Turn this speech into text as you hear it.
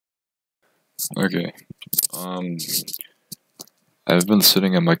Okay. I've been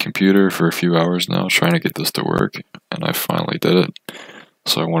sitting at my computer for a few hours now trying to get this to work, and I finally did it.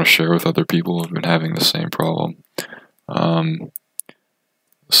 So I want to share with other people who've been having the same problem.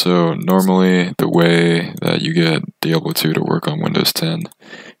 So normally the way that you get Diablo 2 to work on Windows 10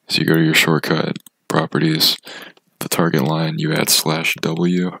 is you go to your shortcut properties, the target line, you add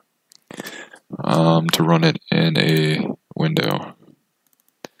 /W to run it in a window.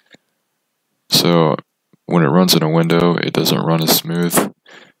 So when it runs in a window, it doesn't run as smooth,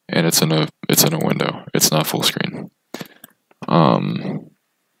 and it's in a window. It's not full screen.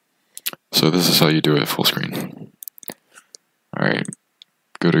 So this is how you do it full screen. All right,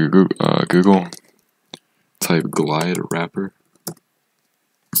 go to Google, type glide wrapper,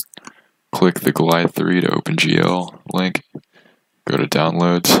 click the glide 3 to OpenGL link, go to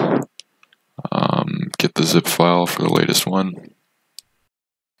downloads, get the zip file for the latest one,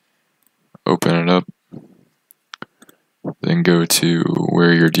 open it up, then go to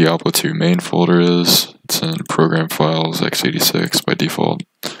where your Diablo 2 main folder is. It's in program files x86 by default.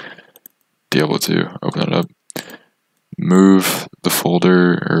 Diablo 2, open it up. Move the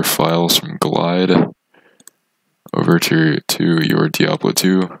folder or files from Glide over to your Diablo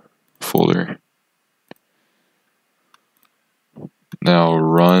 2 folder. Now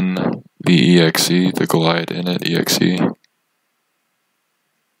run the exe, the glide-init.exe.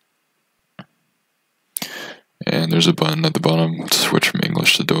 And there's a button at the bottom to switch from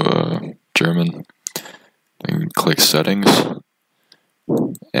English to German. Then click Settings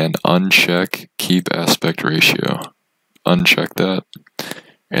and uncheck Keep Aspect Ratio. Uncheck that,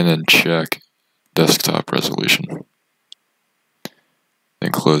 and then check Desktop Resolution.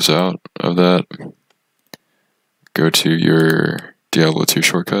 Then close out of that. Go to your Diablo 2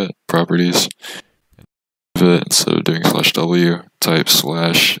 shortcut properties. Instead of doing /W, type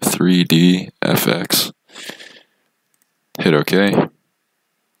 /3dfx. Hit OK,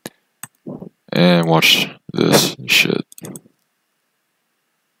 and watch this shit.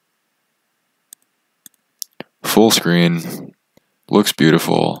 Full screen, looks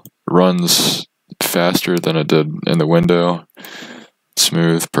beautiful, runs faster than it did in the window,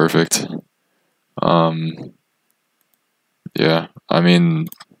 smooth, perfect. Yeah, I mean,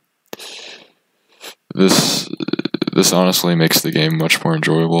 this honestly makes the game much more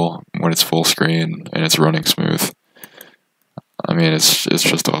enjoyable when it's full screen and it's running smooth. I mean, it's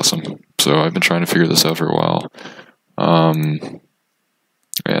just awesome. So I've been trying to figure this out for a while.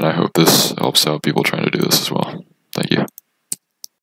 And I hope this helps out people trying to do this as well. Thank you.